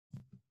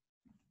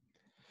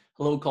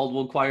Hello,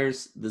 Caldwell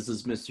Choirs. This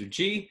is Mr.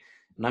 G,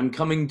 and I'm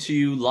coming to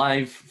you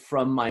live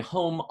from my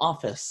home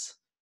office,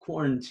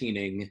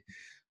 quarantining.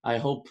 I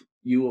hope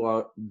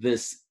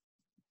this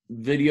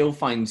video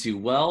finds you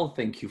well.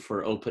 Thank you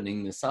for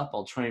opening this up.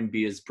 I'll try and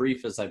be as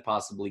brief as I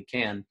possibly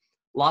can.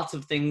 Lots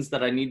of things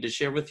that I need to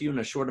share with you in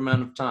a short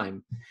amount of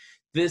time.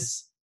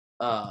 This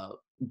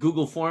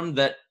Google form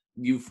that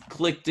you've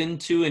clicked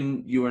into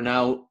and you are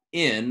now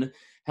in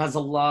has a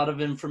lot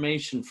of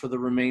information for the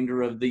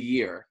remainder of the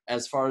year,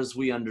 as far as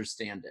we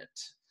understand it.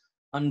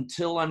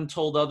 Until I'm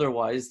told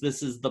otherwise,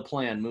 this is the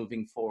plan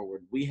moving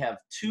forward. We have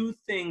two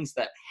things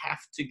that have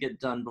to get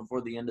done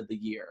before the end of the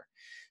year.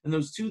 And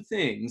those two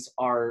things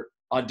are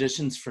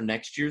auditions for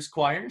next year's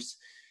choirs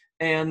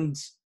and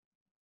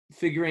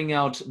figuring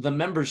out the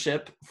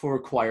membership for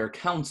choir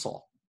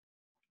council.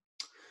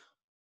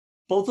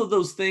 Both of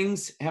those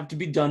things have to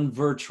be done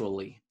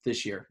virtually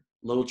this year.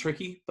 A little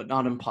tricky, but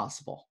not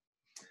impossible.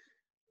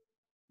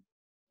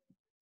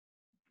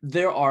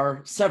 There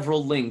are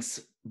several links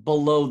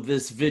below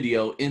this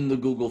video in the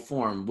Google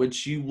form,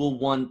 which you will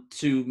want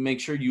to make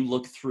sure you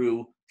look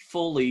through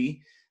fully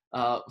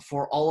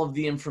for all of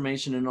the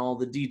information and all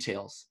the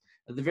details.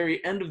 At the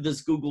very end of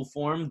this Google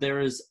form, there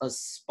is a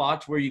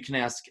spot where you can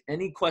ask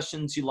any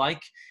questions you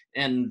like,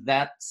 and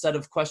that set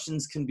of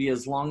questions can be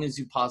as long as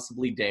you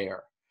possibly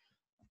dare.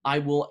 I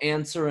will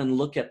answer and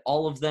look at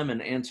all of them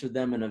and answer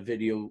them in a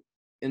video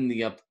in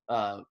the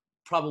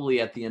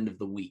probably at the end of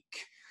the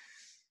week.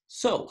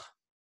 So,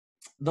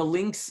 the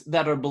links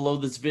that are below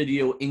this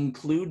video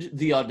include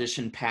the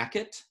audition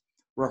packet,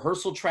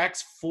 rehearsal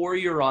tracks for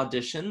your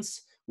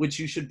auditions, which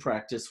you should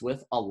practice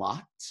with a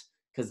lot,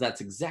 because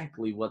that's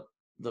exactly what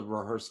the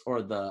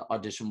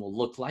audition will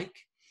look like.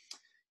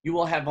 You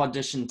will have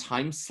audition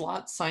time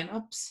slot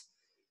signups,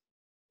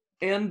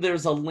 and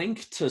there's a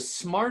link to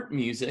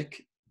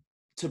SmartMusic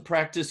to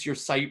practice your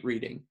sight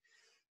reading.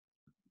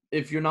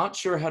 If you're not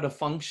sure how to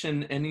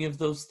function any of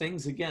those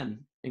things,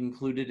 again,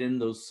 included in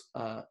those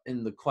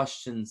in the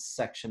questions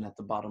section at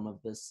the bottom of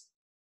this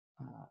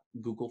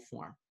Google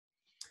form.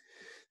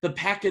 The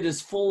packet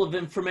is full of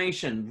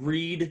information.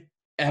 Read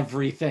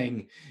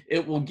everything.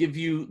 It will give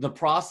you the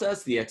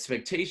process, the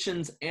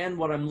expectations, and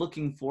what I'm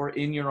looking for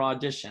in your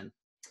audition.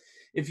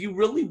 If you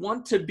really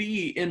want to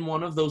be in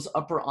one of those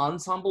upper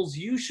ensembles,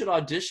 you should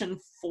audition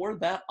for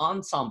that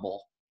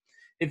ensemble.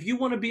 If you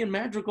want to be in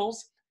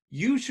Madrigals,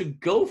 you should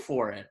go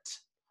for it.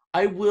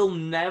 I will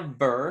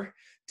never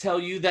tell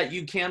you that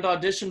you can't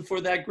audition for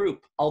that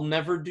group. I'll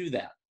never do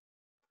that.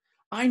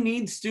 I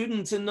need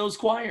students in those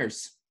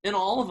choirs, in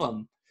all of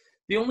them.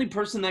 The only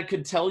person that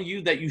could tell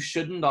you that you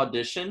shouldn't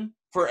audition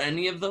for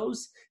any of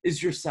those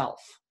is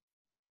yourself.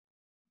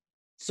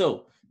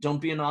 So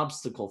don't be an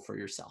obstacle for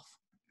yourself.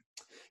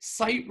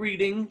 Sight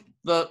reading,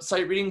 the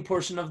sight reading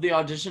portion of the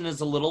audition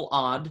is a little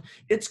odd.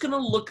 It's going to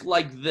look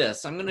like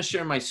this. I'm going to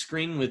share my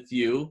screen with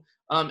you.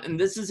 And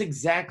this is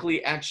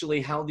exactly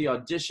actually how the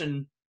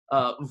audition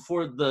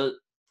for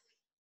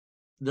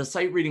the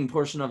sight reading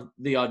portion of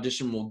the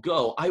audition will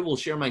go. I will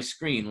share my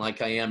screen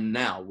like I am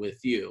now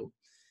with you.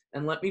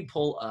 And let me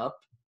pull up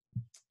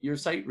your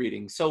sight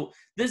reading. So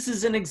this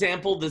is an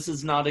example. This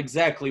is not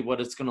exactly what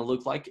it's going to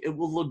look like. It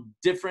will look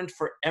different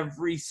for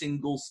every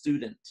single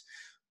student.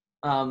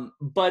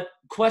 But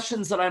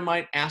questions that I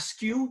might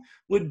ask you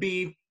would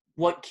be,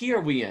 what key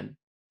are we in?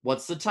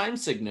 What's the time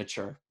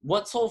signature?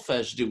 What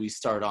solfege do we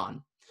start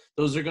on?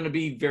 Those are going to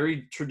be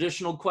very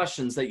traditional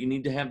questions that you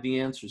need to have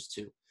the answers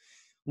to.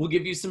 We'll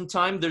give you some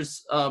time.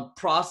 There's a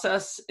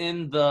process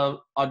in the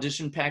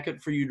audition packet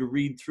for you to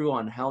read through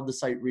on how the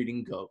sight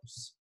reading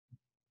goes.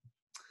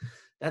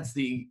 That's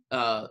the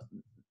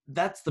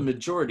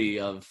majority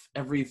of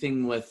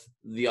everything with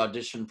the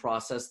audition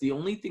process. The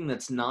only thing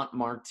that's not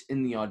marked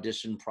in the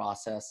audition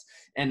process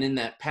and in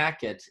that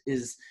packet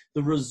is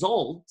the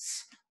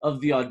results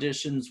of the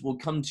auditions will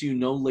come to you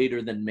no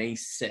later than May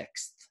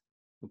 6th.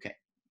 Okay.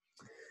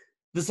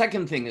 The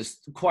second thing is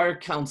choir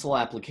council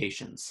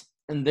applications.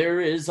 And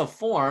there is a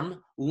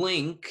form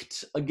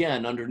linked,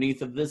 again,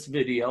 underneath of this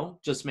video.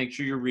 Just make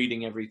sure you're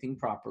reading everything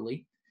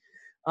properly.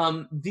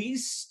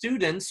 These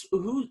students,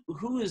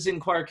 who is in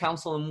choir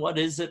council and what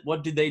is it?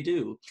 What do they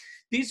do?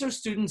 These are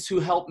students who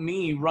help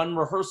me run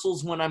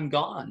rehearsals when I'm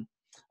gone.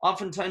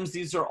 Oftentimes,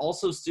 these are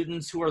also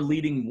students who are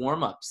leading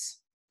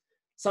warm-ups.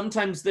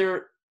 Sometimes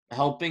they're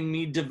helping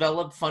me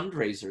develop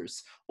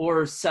fundraisers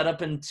or set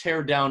up and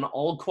tear down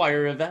all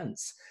choir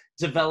events,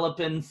 develop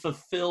and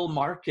fulfill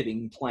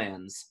marketing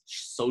plans,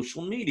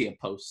 social media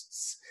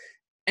posts,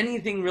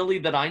 anything really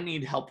that I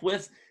need help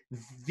with.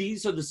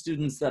 These are the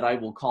students that I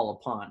will call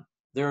upon.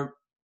 They're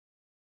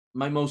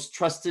my most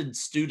trusted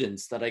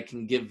students that I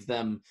can give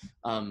them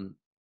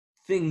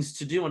things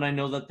to do, and I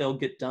know that they'll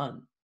get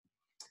done.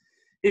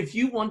 If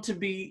you want to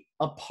be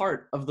a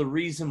part of the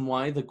reason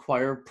why the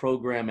choir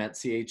program at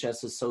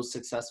CHS is so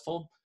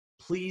successful,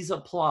 please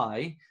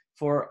apply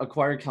for a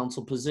choir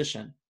council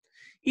position.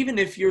 Even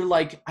if you're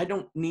like,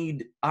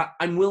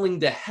 I'm willing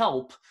to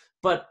help,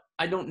 but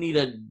I don't need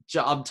a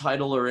job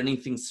title or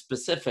anything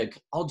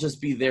specific. I'll just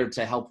be there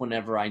to help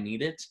whenever I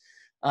need it.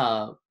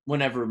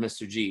 whenever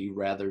Mr. G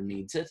rather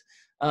needs it.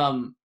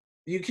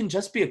 You can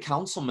just be a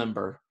council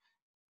member.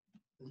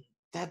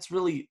 It's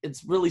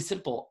really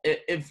simple.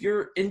 If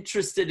you're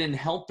interested in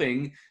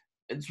helping,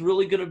 it's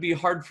really going to be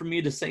hard for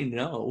me to say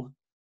no.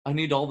 I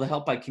need all the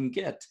help I can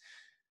get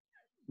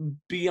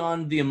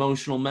beyond the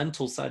emotional,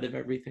 mental side of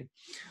everything.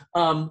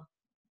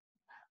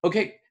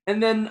 Okay,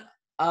 and then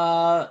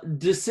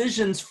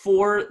decisions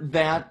for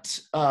that,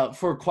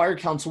 for choir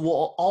council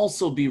will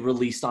also be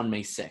released on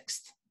May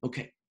 6th.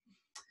 Okay.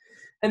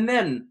 And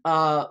then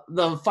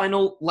the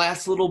final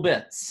last little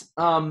bits.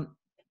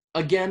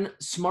 Again,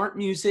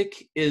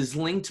 SmartMusic is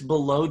linked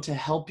below to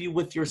help you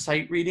with your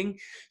sight reading.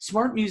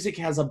 SmartMusic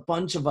has a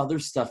bunch of other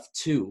stuff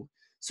too.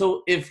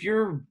 So if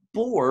you're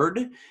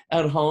bored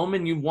at home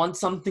and you want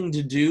something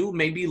to do,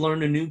 maybe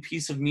learn a new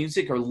piece of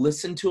music or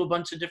listen to a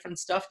bunch of different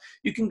stuff,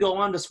 you can go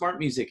on to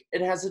SmartMusic.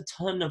 It has a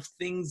ton of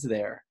things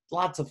there.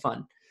 Lots of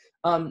fun.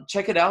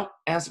 Check it out.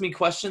 Ask me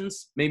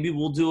questions. Maybe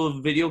we'll do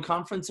a video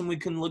conference and we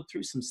can look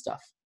through some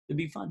stuff. It'd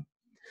be fun.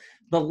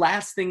 The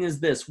last thing is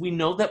this. We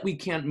know that we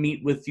can't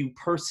meet with you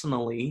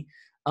personally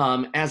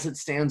as it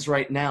stands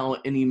right now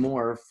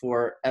anymore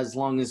for as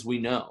long as we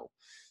know.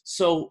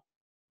 So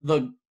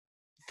the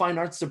Fine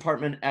Arts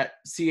Department at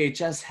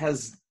CHS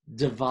has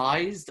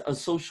devised a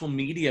social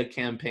media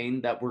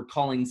campaign that we're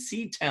calling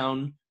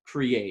C-Town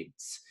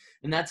Creates.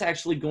 And that's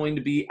actually going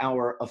to be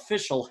our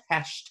official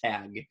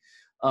hashtag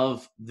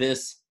of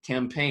this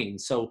campaign.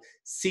 So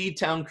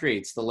C-Town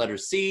Creates, the letter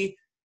C,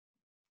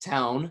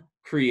 Town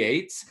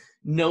Creates,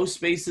 no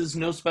spaces,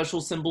 no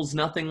special symbols,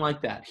 nothing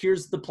like that.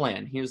 Here's the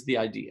plan. Here's the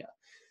idea.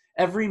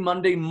 Every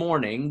Monday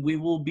morning, we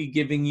will be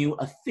giving you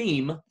a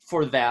theme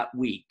for that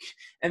week.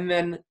 And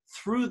then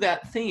through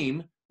that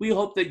theme, we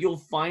hope that you'll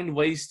find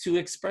ways to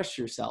express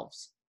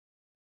yourselves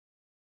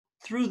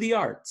through the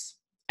arts.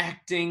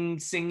 Acting,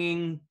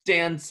 singing,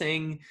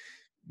 dancing,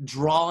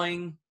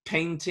 drawing,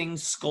 painting,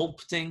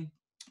 sculpting,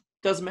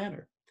 doesn't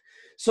matter.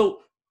 So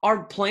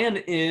our plan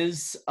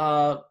is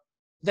that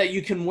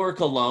you can work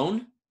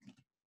alone.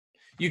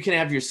 You can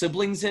have your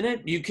siblings in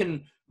it. You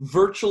can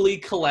virtually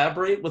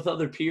collaborate with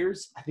other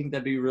peers. I think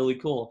that'd be really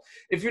cool.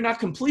 If you're not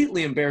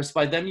completely embarrassed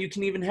by them, you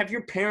can even have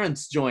your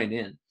parents join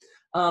in.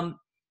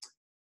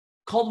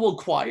 Caldwell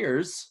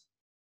Choirs,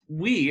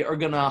 we are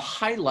going to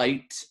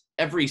highlight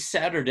every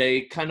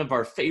Saturday kind of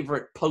our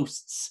favorite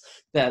posts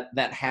that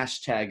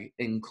hashtag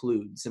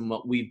includes and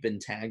what we've been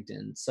tagged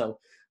in. So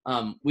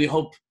we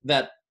hope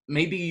that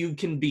maybe you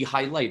can be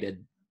highlighted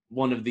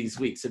one of these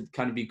weeks. It'd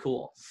kind of be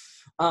cool.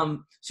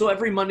 So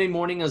every Monday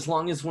morning, as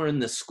long as we're in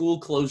the school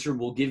closure,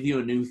 we'll give you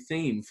a new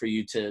theme for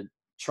you to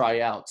try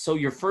out. So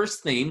your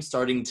first theme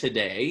starting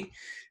today,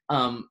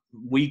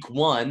 week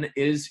 1,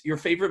 is your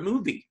favorite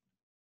movie.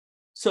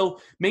 So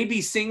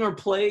maybe sing or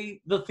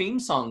play the theme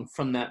song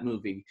from that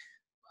movie.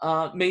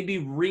 Maybe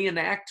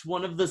reenact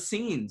one of the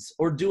scenes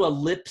or do a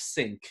lip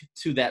sync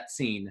to that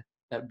scene.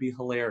 That'd be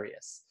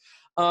hilarious.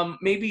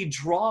 Maybe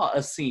draw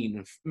a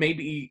scene,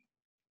 maybe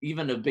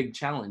even a big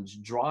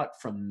challenge, draw it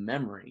from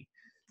memory.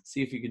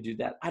 See if you could do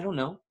that. I don't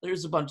know.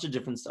 There's a bunch of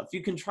different stuff.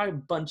 You can try a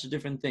bunch of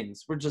different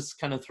things. We're just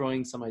kind of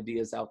throwing some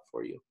ideas out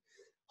for you.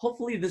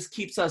 Hopefully this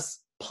keeps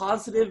us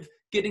positive,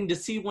 getting to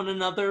see one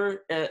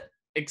another,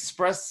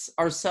 express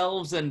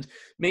ourselves, and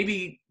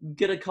maybe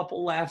get a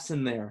couple laughs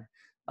in there.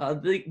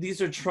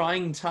 These are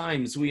trying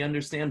times, we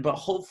understand, but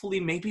hopefully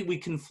maybe we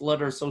can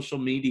flood our social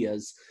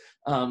medias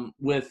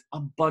with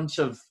a bunch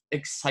of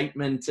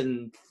excitement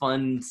and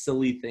fun,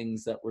 silly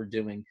things that we're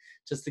doing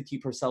just to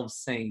keep ourselves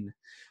sane.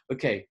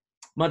 Okay.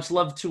 Much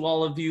love to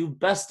all of you.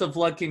 Best of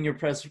luck in your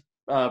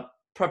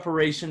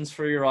preparations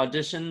for your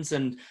auditions,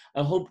 and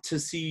I hope to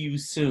see you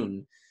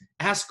soon.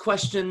 Ask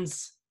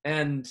questions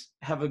and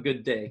have a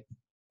good day.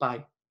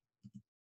 Bye.